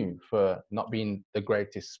she knew for not being the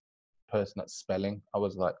greatest person at spelling. I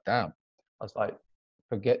was like, damn. I was like,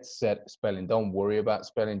 forget spelling. Don't worry about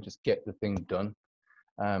spelling. Just get the thing done.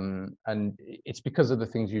 And it's because of the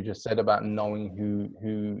things you just said about knowing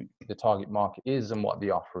who the target market is and what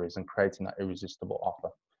the offer is and creating that irresistible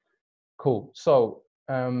offer. Cool. So,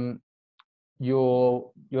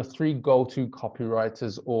 your 3 go-to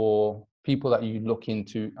copywriters or people that you look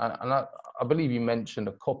into, and I believe you mentioned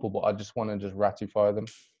a couple, but I just want to just ratify them.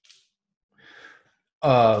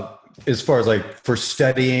 As far as like for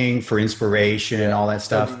studying, for inspiration, and all that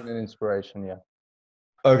stuff. Studying and inspiration, yeah.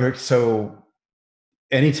 Okay, so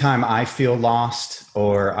anytime I feel lost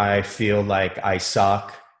or I feel like I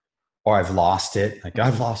suck or I've lost it, like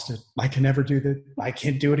I've lost it, I can never do that. I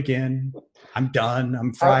can't do it again. I'm done.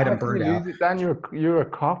 I'm fried. I'm burned out. Dan, you're a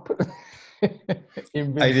cop. I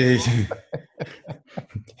did.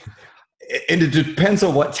 And it depends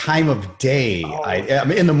on what time of day. I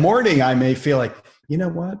mean, in the morning, I may feel like, you know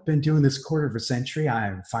what? Been doing this quarter of a century.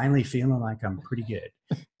 I'm finally feeling like I'm pretty good.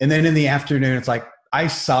 And then in the afternoon, it's like, I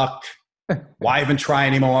suck. Why even try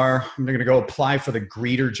anymore? I'm going to go apply for the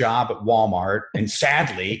greeter job at Walmart. And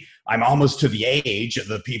sadly, I'm almost to the age of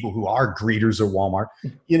the people who are greeters at Walmart.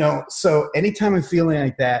 So anytime I'm feeling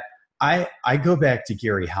like that, I go back to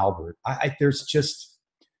Gary Halbert.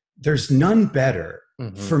 There's none better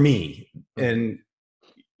for me. And,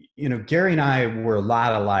 Gary and I were a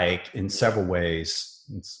lot alike in several ways,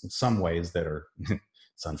 in some ways that are,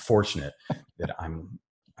 it's unfortunate that I'm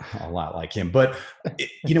a lot like him. But,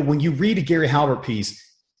 when you read a Gary Halbert piece,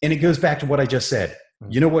 and it goes back to what I just said,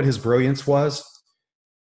 you know what his brilliance was?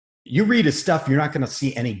 You read his stuff, you're not going to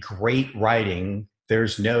see any great writing.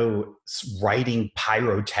 There's no writing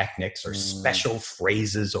pyrotechnics or special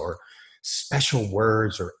phrases or special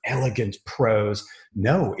words or elegant prose.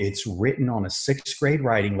 No, it's written on a 6th grade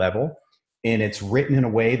writing level. and it's written in a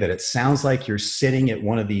way that it sounds like you're sitting at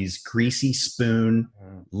one of these greasy spoon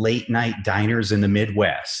late night diners in the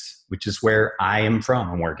Midwest, which is where I am from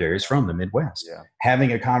and where Gary's from, the Midwest. Yeah.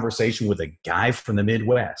 Having a conversation with a guy from the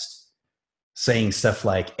Midwest saying stuff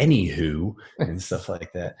like anywho and stuff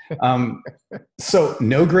like that. So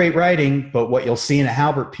no great writing, but what you'll see in a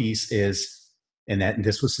Halbert piece is, and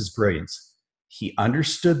this was his brilliance. He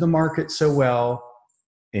understood the market so well,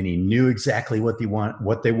 and he knew exactly what they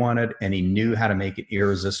wanted, and he knew how to make an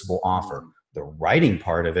irresistible offer. The writing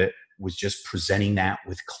part of it was just presenting that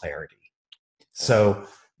with clarity. So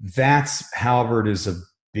Halbert is a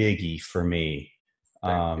biggie for me.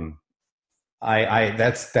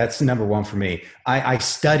 That's number one for me. I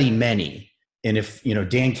study many, and if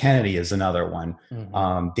Dan Kennedy is another one.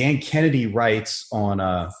 Dan Kennedy writes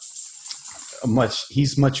on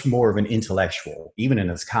he's much more of an intellectual, even in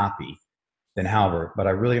his copy, than Halbert, but I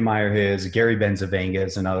really admire his. Gary Benzavenga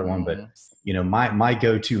is another one, but my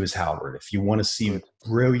go-to is Halbert. If you want to see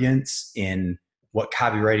brilliance in what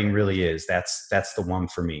copywriting really is, that's the one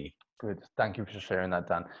for me. Good. Thank you for sharing that,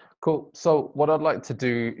 Dan. Cool. So what I'd like to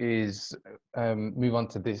do is move on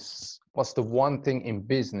to this. What's the one thing in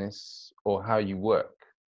business or how you work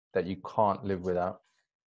that you can't live without?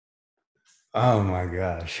 Oh my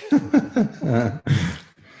gosh.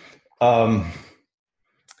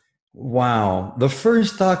 Wow. The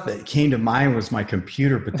first thought that came to mind was my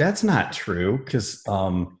computer, but that's not true because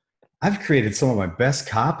I've created some of my best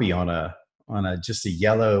copy on just a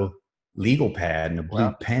yellow legal pad and a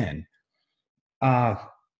blue pen.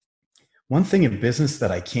 One thing in business that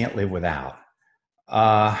I can't live without.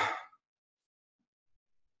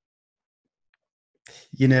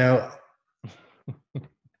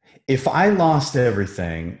 If I lost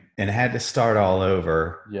everything and had to start all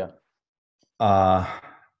over,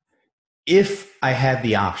 if I had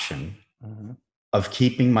the option of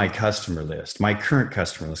keeping my customer list, my current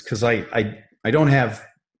customer list, because I don't have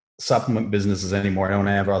supplement businesses anymore. I don't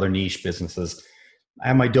have other niche businesses. I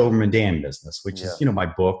have my Doberman Dan business, which is, my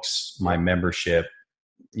books, my membership,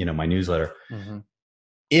 my newsletter.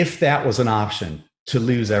 If that was an option to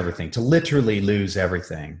lose everything, to literally lose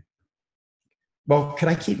everything, well, could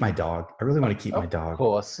I keep my dog? I really want to keep my dog. Of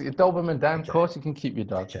course. Doberman Dan, of course you can keep your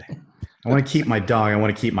dog. Okay. I want to keep my dog. I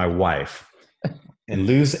want to keep my wife and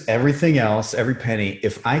lose everything else, every penny.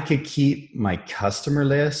 If I could keep my customer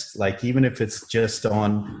list, like even if it's just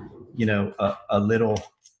on, a little,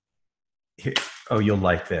 here, oh, you'll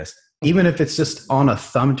like this. Even if it's just on a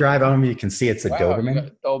thumb drive, I don't know if you can see it's a Doberman. You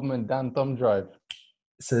got Doberman Dan thumb drive.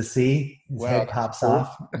 So see, his head pops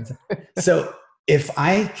off. So if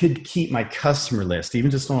I could keep my customer list,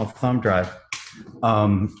 even just on a thumb drive,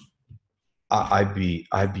 I'd be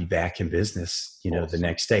back in business, the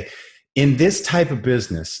next day. In this type of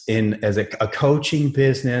business, as a coaching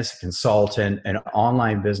business, a consultant, an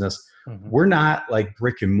online business, we're not like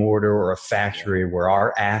brick and mortar or a factory where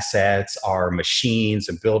our assets are machines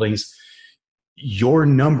and buildings. Your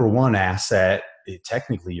number one asset,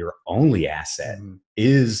 technically your only asset,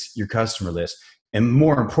 is your customer list. And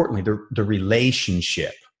more importantly, the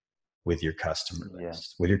relationship with your customer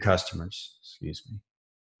list, with your customers, excuse me.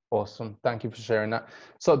 Awesome. Thank you for sharing that.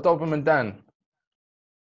 So Doberman Dan,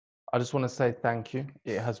 I just want to say thank you.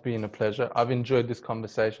 It has been a pleasure. I've enjoyed this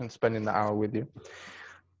conversation, spending the hour with you.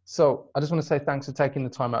 So I just want to say thanks for taking the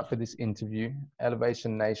time out for this interview.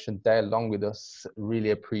 Elevation Nation Day along with us. Really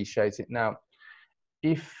appreciate it. Now,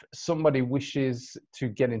 if somebody wishes to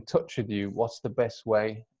get in touch with you, what's the best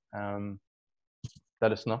way?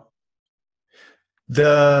 Let us know.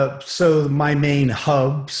 So my main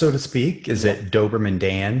hub, so to speak, is at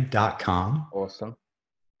dobermandan.com. Awesome.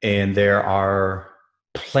 And there are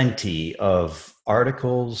plenty of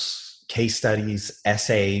articles, case studies,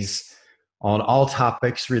 essays on all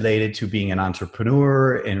topics related to being an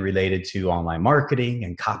entrepreneur and related to online marketing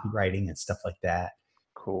and copywriting and stuff like that.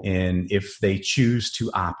 Cool. And if they choose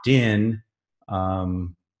to opt in,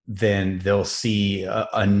 then they'll see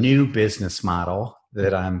a new business model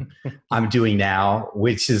that I'm doing now,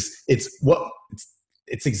 which is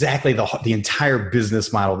it's exactly the entire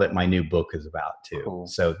business model that my new book is about too. Cool.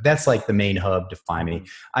 So that's like the main hub to find me.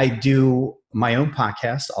 I do my own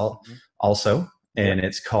podcast also, and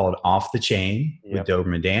it's called Off the Chain with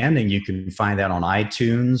Doberman Dan, and you can find that on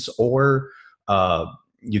iTunes, or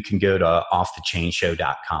you can go to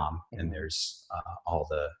offthechainshow.com, and there's all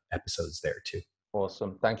the episodes there too.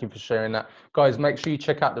 Awesome. Thank you for sharing that. Guys, make sure you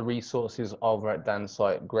check out the resources over at Dan's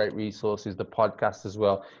site. Great resources, the podcast as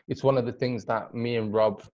well. It's one of the things that me and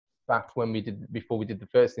Rob, back when before we did the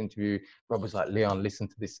first interview, Rob was like, Leon, listen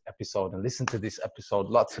to this episode and listen to this episode.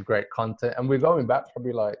 Lots of great content. And we're going back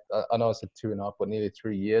probably like, I know I said 2.5, but nearly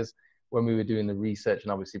 3 years. when we were doing the research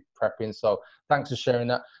and obviously prepping. So thanks for sharing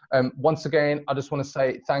that. Once again, I just want to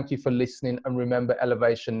say thank you for listening. And remember,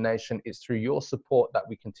 Elevation Nation, it's through your support that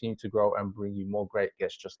we continue to grow and bring you more great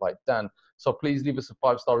guests just like Dan. So please leave us a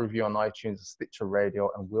 5-star review on iTunes and Stitcher Radio,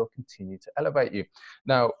 and we'll continue to elevate you.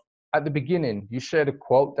 Now, at the beginning, you shared a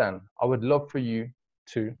quote, Dan. I would love for you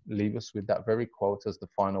to leave us with that very quote as the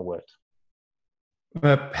final word.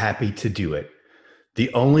 Happy to do it.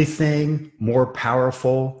 The only thing more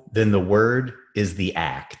powerful than the word is the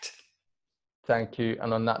act. Thank you.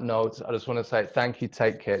 And on that note, I just want to say thank you.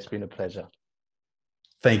 Take care. It's been a pleasure.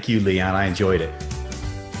 Thank you, Leon. I enjoyed it.